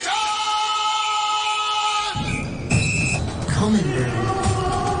common room.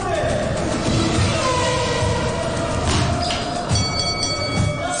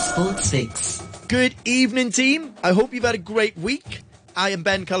 Sports Fix. Good evening, team. I hope you've had a great week. I am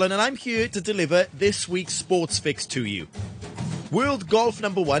Ben Cullen and I'm here to deliver this week's Sports Fix to you. World golf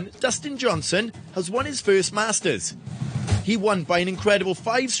number 1, Dustin Johnson, has won his first Masters. He won by an incredible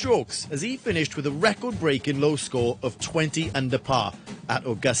 5 strokes as he finished with a record-breaking low score of 20 under par at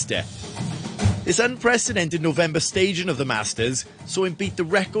Augusta. This unprecedented November staging of the Masters saw him beat the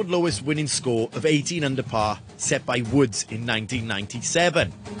record lowest winning score of 18 under par set by Woods in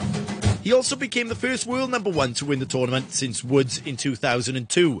 1997. He also became the first world number 1 to win the tournament since Woods in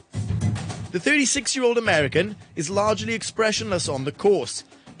 2002. The 36-year-old American is largely expressionless on the course,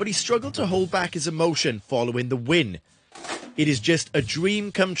 but he struggled to hold back his emotion following the win. It is just a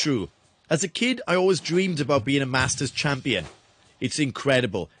dream come true. As a kid, I always dreamed about being a Masters champion. It's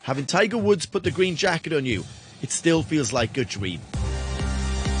incredible. Having Tiger Woods put the green jacket on you, it still feels like a dream.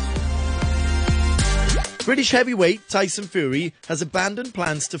 British heavyweight Tyson Fury has abandoned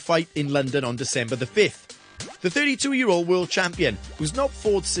plans to fight in London on December the 5th. The 32-year-old world champion, who's not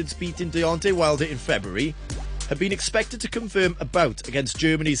fought since beating Deontay Wilder in February, had been expected to confirm a bout against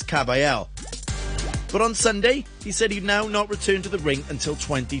Germany's Caballel. But on Sunday, he said he'd now not return to the ring until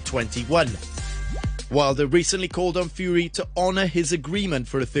 2021. Wilder recently called on Fury to honour his agreement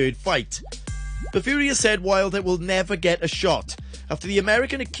for a third fight. But Fury has said Wilder will never get a shot after the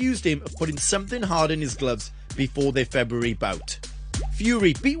American accused him of putting something hard in his gloves before their February bout.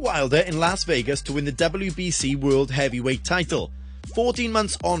 Fury beat Wilder in Las Vegas to win the WBC World Heavyweight title, 14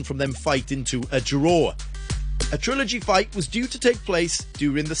 months on from them fighting to a draw. A trilogy fight was due to take place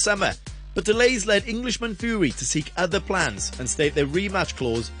during the summer, but delays led Englishman Fury to seek other plans and state their rematch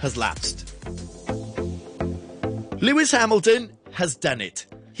clause has lapsed. Lewis Hamilton has done it.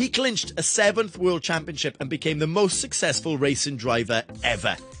 He clinched a 7th World Championship and became the most successful racing driver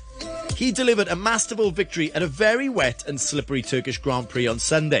ever. He delivered a masterful victory at a very wet and slippery Turkish Grand Prix on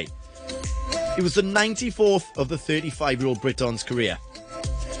Sunday. It was the 94th of the 35-year-old Briton's career.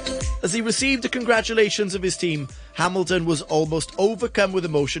 As he received the congratulations of his team, Hamilton was almost overcome with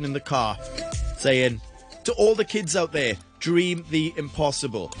emotion in the car, saying, "To all the kids out there, dream the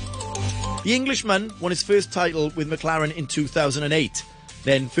impossible." The Englishman won his first title with McLaren in 2008,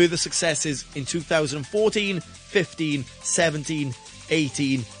 then further successes in 2014, 15, 17,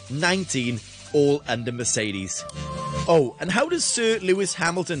 18, 19, all under Mercedes. Oh, and how does Sir Lewis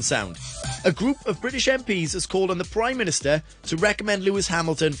Hamilton sound? A group of British MPs has called on the Prime Minister to recommend Lewis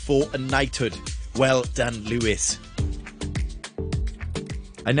Hamilton for a knighthood. Well done, Lewis.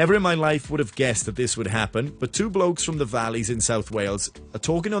 I never in my life would have guessed that this would happen, but 2 blokes from the valleys in South Wales are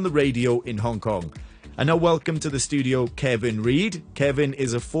talking on the radio in Hong Kong. And now welcome to the studio Kevin Reid. Kevin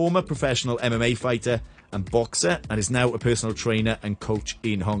is a former professional MMA fighter and boxer and is now a personal trainer and coach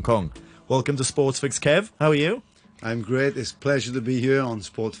in Hong Kong. Welcome to Sports Fix, Kev. How are you? I'm great. It's a pleasure to be here on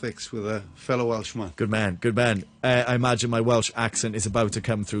Sport Fix with a fellow Welshman. Good man, good man. I imagine my Welsh accent is about to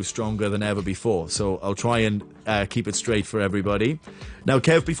come through stronger than ever before, so I'll try and keep it straight for everybody. Now,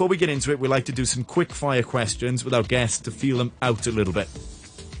 Kev, before we get into it, we like to do some quick-fire questions with our guests to feel them out a little bit.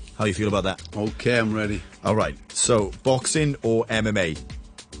 How do you feel about that? Okay, I'm ready. All right, so boxing or MMA?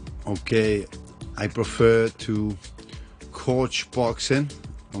 Okay, I prefer to coach boxing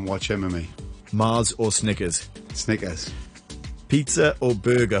and watch MMA. Mars or Snickers? Snickers. Pizza or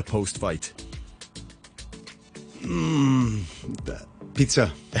burger post-fight?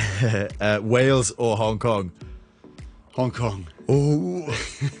 Pizza. Wales or Hong Kong? Hong Kong. Oh,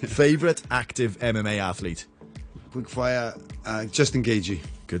 favourite active MMA athlete? Quick fire, Justin Gagey.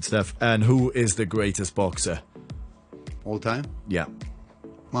 Good stuff. And who is the greatest boxer? All time? Yeah.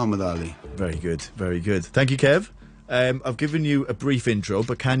 Muhammad Ali. Very good, very good. Thank you, Kev. I've given you a brief intro,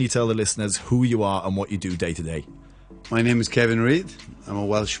 but can you tell the listeners who you are and what you do day to day? My name is Kevin Reid. I'm a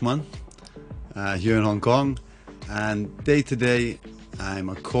Welshman here in Hong Kong. And day to day, I'm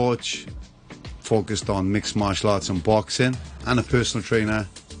a coach focused on mixed martial arts and boxing, and a personal trainer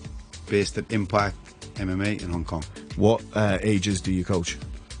based at Impact MMA in Hong Kong. What ages do you coach?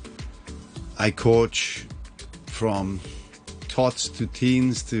 I coach from tots to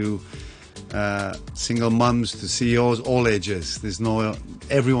teens to single mums to CEOs, all ages.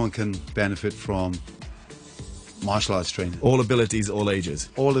 Everyone can benefit from martial arts training. All abilities, all ages.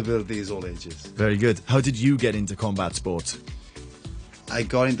 All abilities, all ages. Very good. How did you get into combat sports? I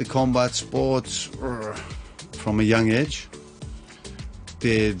got into combat sports from a young age.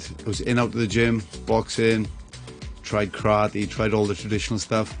 I was in out of the gym, boxing, tried karate, tried all the traditional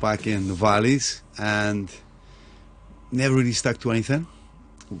stuff back in the valleys, and never really stuck to anything.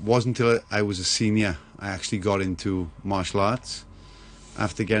 wasn't until I was a senior I actually got into martial arts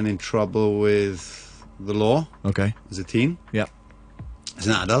after getting in trouble with the law. Okay. As a teen. Yeah. As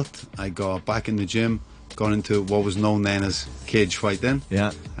an adult, I got back in the gym, got into what was known then as cage fighting.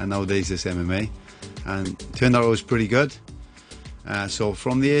 Yeah. And nowadays it's MMA. And turned out it was pretty good. So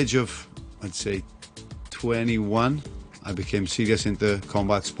from the age of, I'd say, 21, I became serious into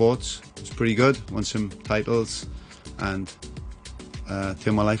combat sports. It was pretty good, won some titles, and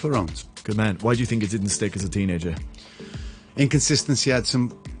turned my life around. Good man. Why do you think it didn't stick as a teenager? Inconsistency. I had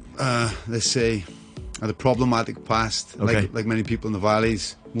some, let's say, I had a problematic past. Okay. Like many people in the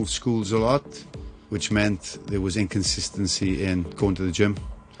valleys, moved schools a lot, which meant there was inconsistency in going to the gym.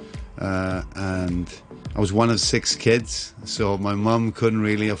 And I was one of 6 kids, so my mum couldn't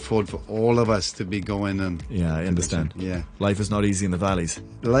really afford for all of us to be going. And yeah, I understand. Yeah, life is not easy in the valleys,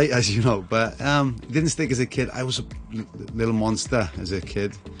 like, as you know. But it didn't stick as a kid. I was a little monster as a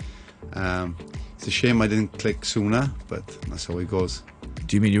kid. It's a shame I didn't click sooner, but that's how it goes.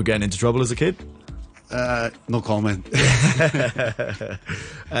 Do you mean you were getting into trouble as a kid? No comment.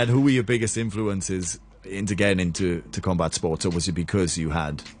 And who were your biggest influences into getting into combat sports, or was it because you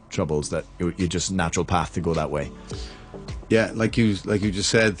had troubles that you're just natural path to go that way? Yeah, like you just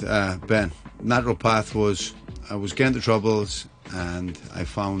said, Ben, natural path was I was getting into troubles, and I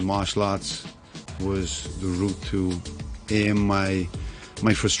found martial arts was the route to aim my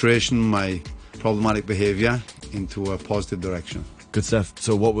frustration, my problematic behaviour into a positive direction. Good stuff.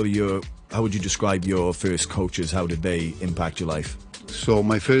 So how would you describe your first coaches? How did they impact your life? So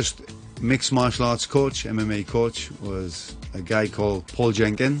my first mixed martial arts coach, MMA coach, was a guy called Paul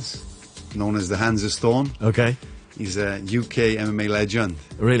Jenkins, known as the Hands of Stone. Okay. He's a UK MMA legend.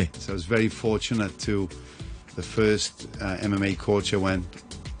 Really? So I was very fortunate to the first MMA coach I went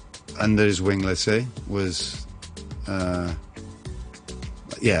under his wing, let's say, was a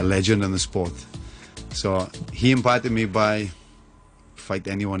legend in the sport. So he impacted me by fight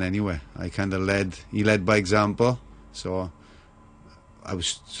anyone, anywhere. I kind of he led by example. So I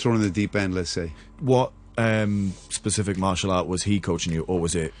was thrown in the deep end, let's say. What specific martial art was he coaching you, or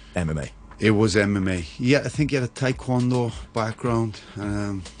was it MMA? It was MMA. Yeah, I think he had a taekwondo background,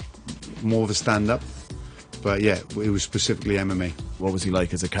 more of a stand-up. But yeah, it was specifically MMA. What was he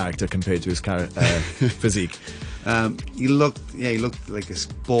like as a character compared to his physique? He looked like a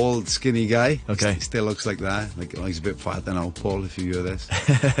bald, skinny guy. Okay. He still looks like that. Like, he's a bit fatter now, Paul, if you hear this.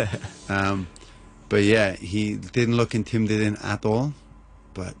 But yeah, he didn't look intimidating at all.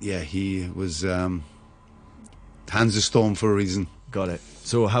 But yeah, he was hands of stone for a reason. Got it.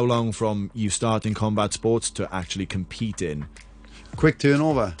 So how long from you starting combat sports to actually competing? Quick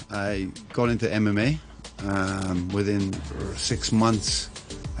turnover. I got into MMA. Within 6 months,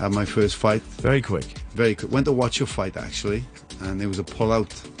 I had my first fight. Very quick. Very quick. Went to watch a fight, actually, and there was a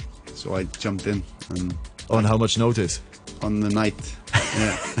pull-out. So I jumped in. And on how much notice? On the night.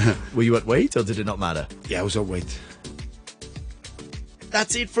 Yeah. Were you at weight, or did it not matter? Yeah, I was at weight.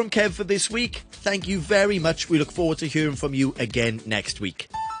 That's it from Kev for this week. Thank you very much. We look forward to hearing from you again next week.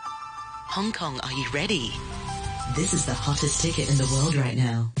 Hong Kong, are you ready? This is the hottest ticket in the world right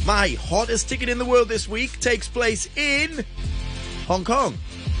now. My hottest ticket in the world this week takes place in Hong Kong.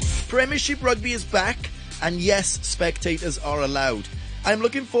 Premiership Rugby is back, and yes, spectators are allowed. I'm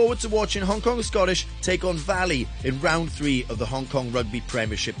looking forward to watching Hong Kong Scottish take on Valley in round 3 of the Hong Kong Rugby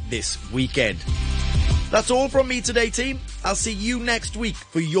Premiership this weekend. That's all from me today, team. I'll see you next week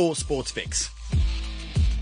for your Sports Fix.